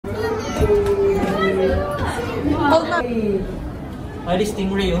Ay,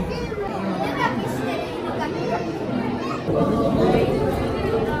 stingray, oh.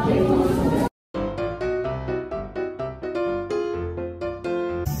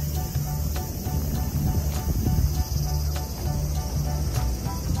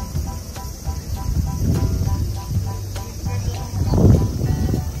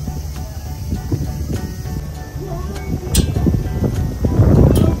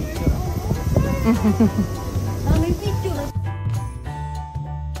 May picture.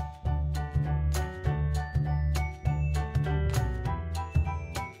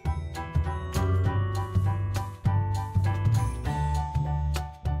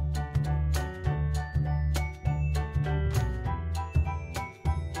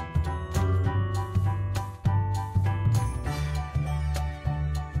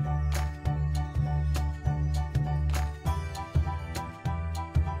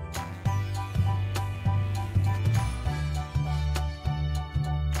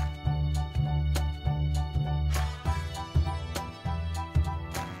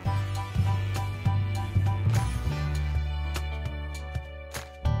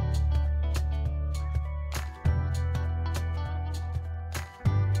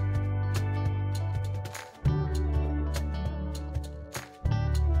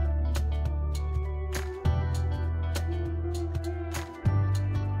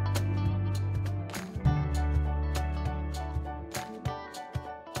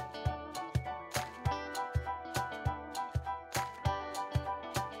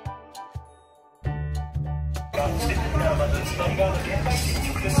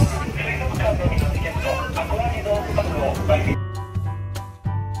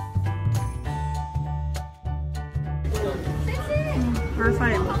 We're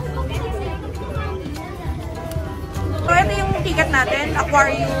fine. So, ito yung ticket natin.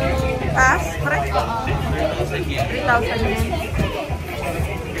 Aquarium Pass. Correct? 3,000 yen.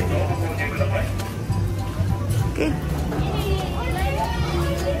 Okay.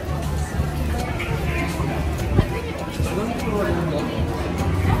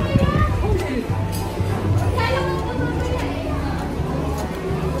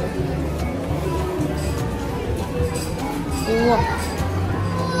 Wow.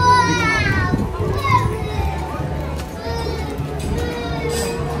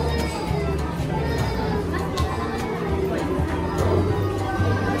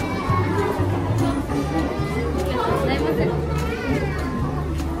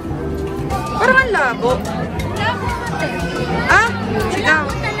 Parang ang labo. Ah, sigaw.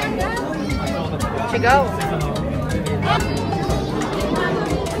 Sigaw.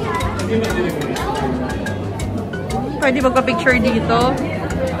 Pwede magpa-picture dito.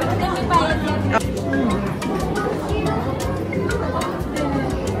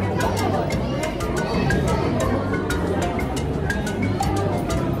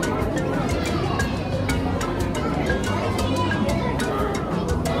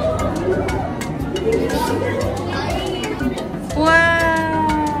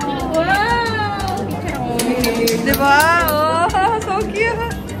 Diba? Oh, so cute.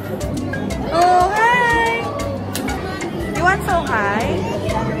 Oh, hi. You want so high?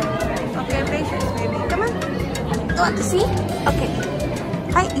 Okay, patience, baby. Come on. You want to see? Okay.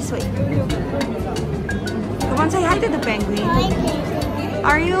 Hi, this way. Come on, say hi to the penguin.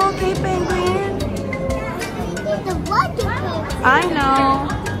 Are you okay, penguin? I know.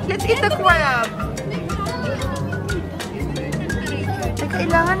 Let's eat the crab.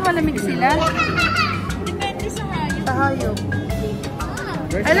 Kailangan malamig sila. Hayop.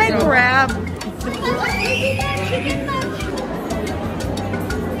 I like crab.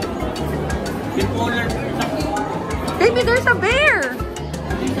 Baby, there's a bear.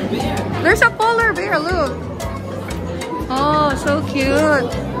 There's a polar bear, look. Oh, so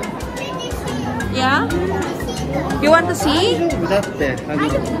cute. Yeah? You want to see?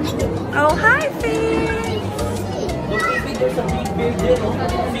 Oh, hi, Faye. There's a big bear there.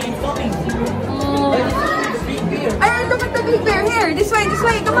 Oh. Ay, look at the big bear here. This way,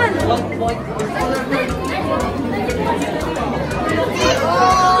 come on.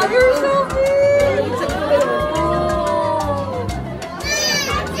 Oh, you're so big.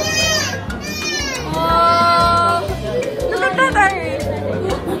 Oh, look at that, Ari.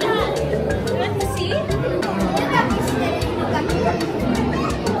 You want to see?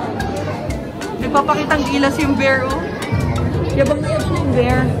 Nagpapakitang gilas yung bear, oh. Yabang na yabang yung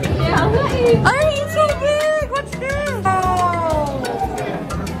bear. Yeah, Ari, it's so big. What's this? Oh.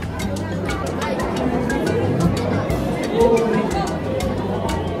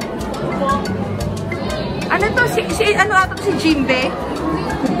 Ano to? Ano ata to si Jimbe?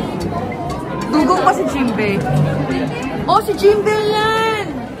 Dugong pa si si Jinbei? Oh, si Jinbei yan!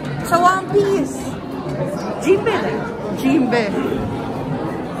 Sa One Piece. Jinbei rin. Jinbei.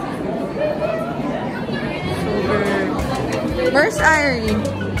 Where's Irie?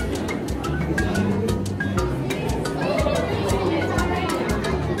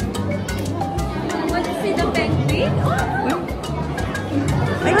 Want to see the penguin?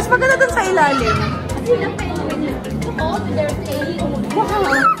 Ay, mas maganda dun sa ilalim. See the penguin. Oh, they're playing.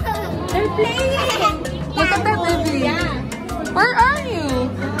 Wow. They're playing. Look at that, baby. Yeah. Where are you?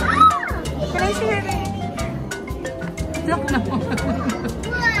 Can I see her? Look na.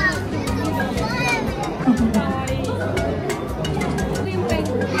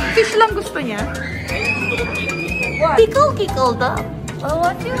 Fish lang gusto niya. What? Kikl daw. Oh,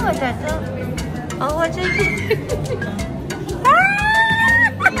 what you want that? Oh, what you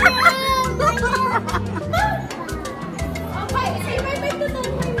Okay, say bye-bye to them.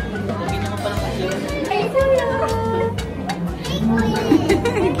 Hindi naman pala kasi. Hey, kuya.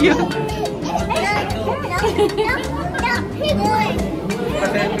 Cute.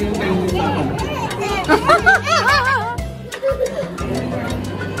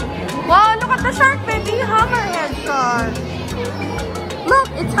 Wow, look at the shark, baby. Hammerhead shark. Look,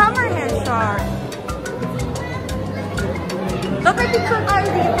 it's hammerhead shark. Look, may picture tayo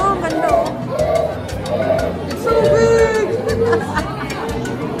dito. Ang ganda, oh. It's so big.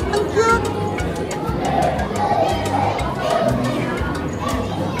 Ang cute.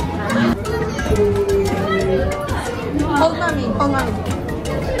 Hold mommy. Hold mommy.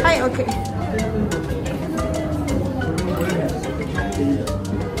 Hi, okay.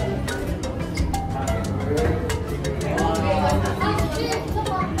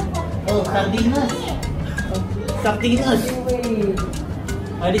 Oh, sardinas. Sardinas.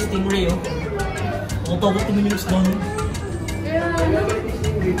 Ay, this stingray, oh. Ang tawag naman yung isda, no?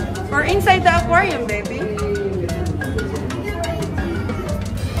 We're inside the aquarium, baby.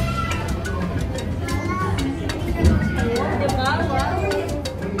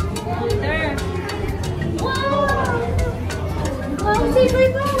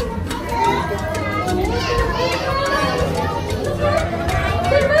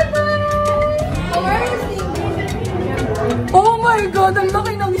 Oh my God! Ang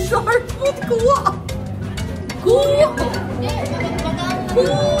laki ng shark! Kuha! Kuha!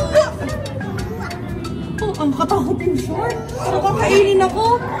 Kuha! Oh, ang katakot yung shark! Nakakainin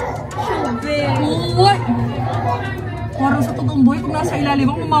ako! Kuha! Parang sa totoong buhay, pag nasa ilalim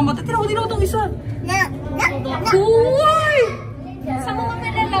ako, mamamatay. Tinaw itong isa! Kuha! Sa mga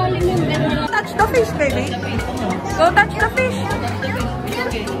malalalim yung ganda. Touch the fish, baby! Go touch the fish!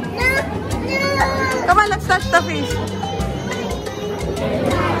 Come on, let's touch the fish!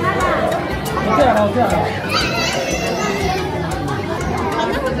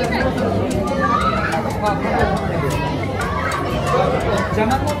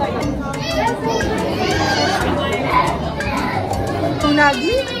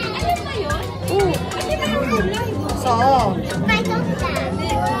 Unagi? Ano ba yun? Oo. Kasi mayroong kulay. So.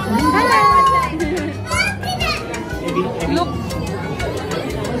 Look.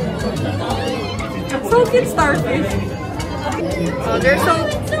 So cute starfish. Oh, they're so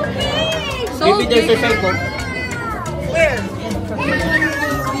big. So Maybe there's a big. shark, oh. Where?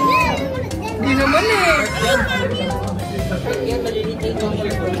 Hindi naman eh. Shark yan, maliliit yung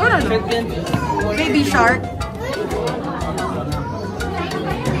shark. Ano? Shark yan. Baby shark.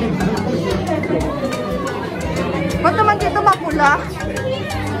 Ba't naman dito mapula?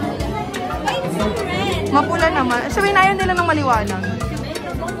 Mapula naman. Sabihin na ayaw nila ng maliwanag.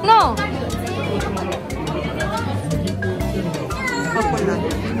 No. Mapula.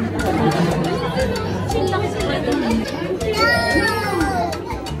 Ano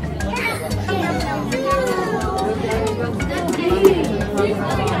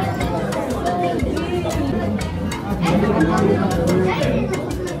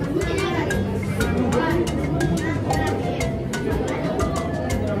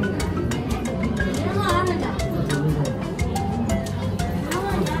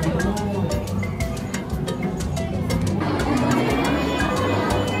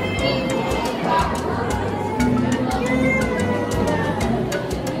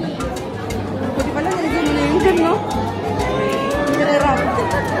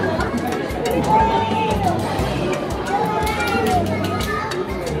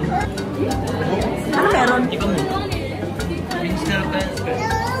meron?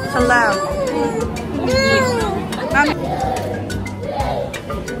 Sa lab.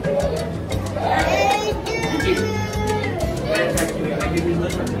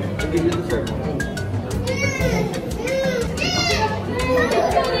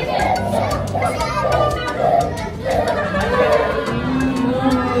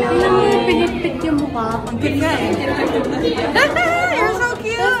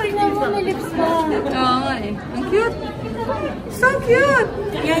 cute!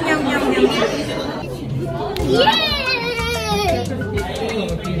 Yum, yum, yum, yum. Yay!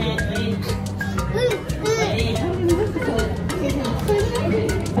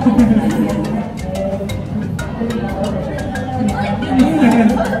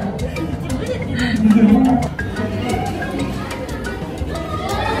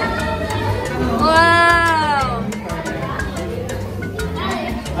 Wow!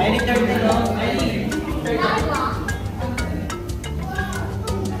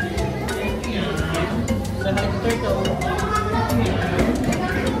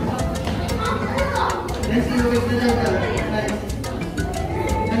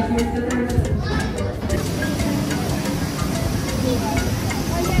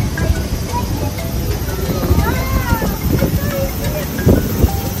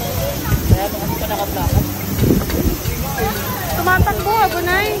 Tumatakbo,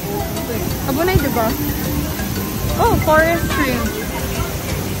 abunay. Abunay, diba? Oh, forestry.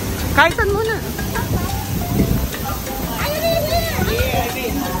 Kaitan muna.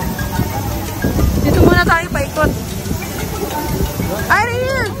 Dito muna tayo paikot. Ay, right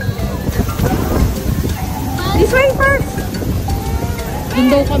here. This way first. Dun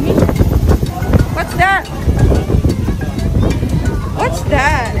daw kami. What's that? What's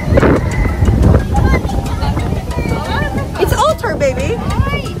that? It's otter, baby.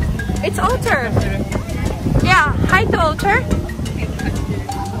 It's otter. Yeah, hi to otter.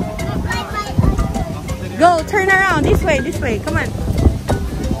 Go, turn around. This way. Come on.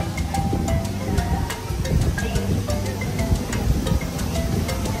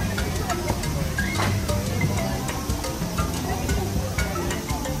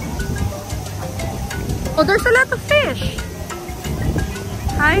 Oh, there's a lot of fish.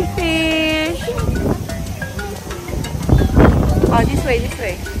 Hi, fish. Oh, this way.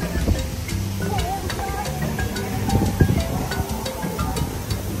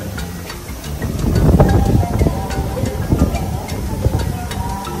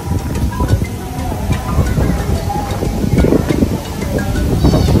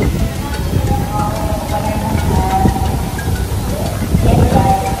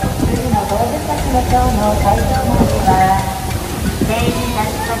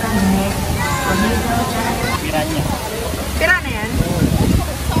 Pirana yan?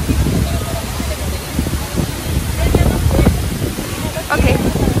 Okay.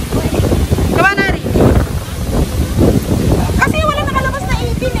 Come on, Ari. Kasi wala nakalabas na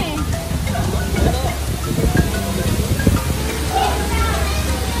ipin eh.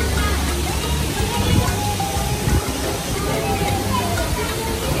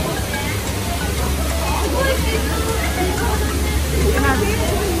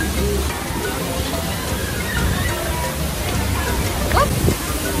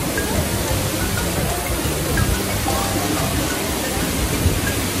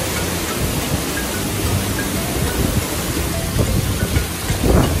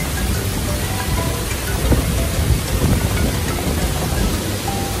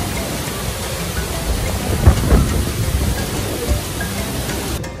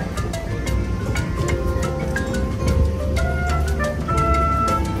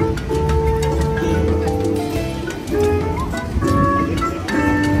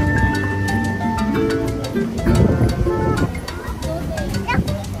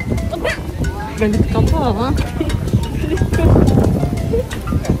 Galit ka pa, ha?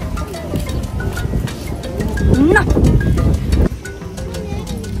 No!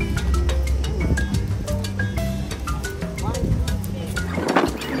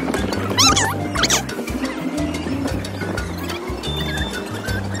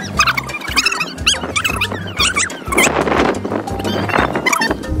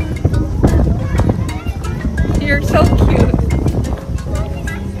 You're so cute.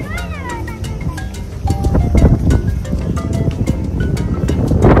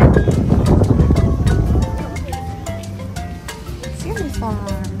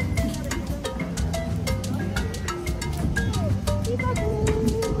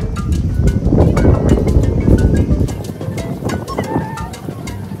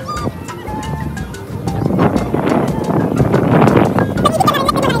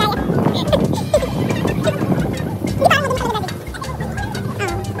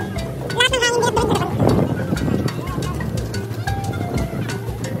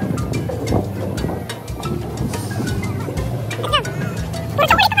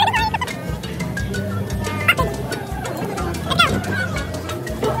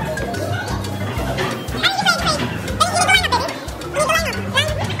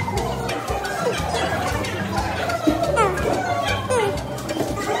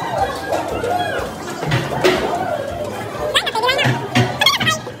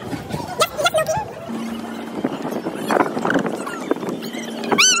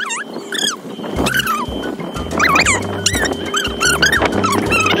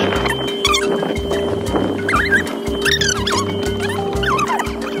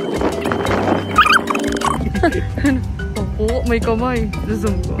 Oo, may kamay.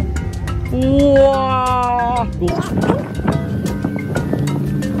 Zoom ko. Wow!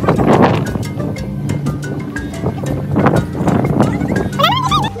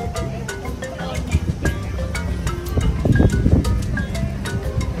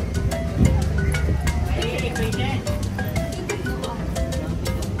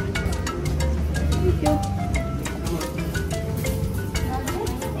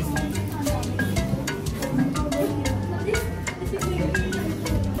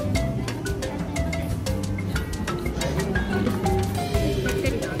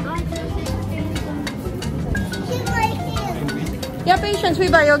 Yeah, patience, we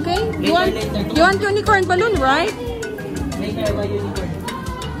buy, okay? You want unicorn balloon, right? Later, buy unicorn.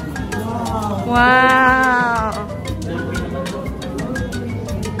 Wow!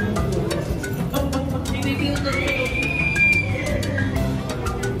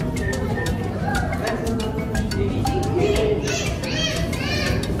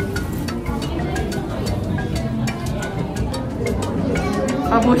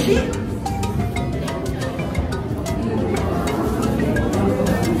 Abushi?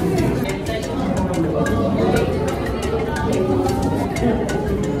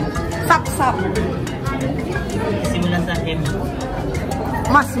 Sap-sap. Simulan sa M.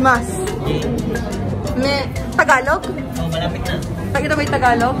 Mas-mas. Okay. May Tagalog? Oh, malapit na. Ito ba yung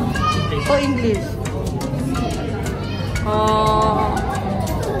Tagalog? O English? Oh.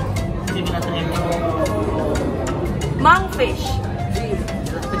 Simulan sa M. Mangfish.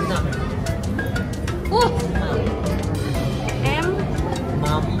 Oh! M?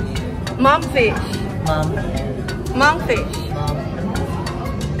 Mom. Momfish. Mom. Mangfish. Mom.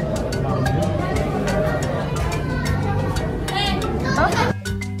 Okay.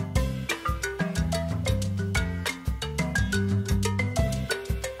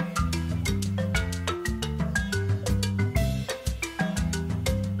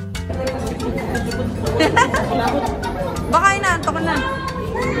 Baka inaantok na.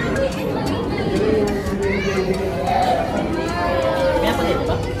 Kaya pa dito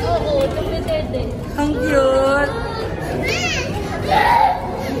ba? Oo, chocolate din. Ang cute.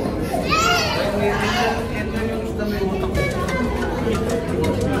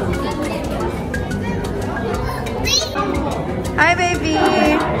 Hi, baby.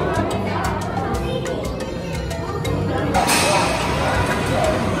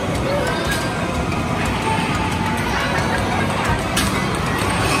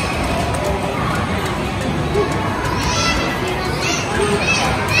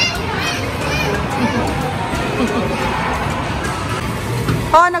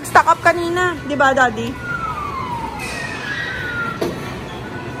 Oh, nag-stock up kanina. Di ba, Daddy?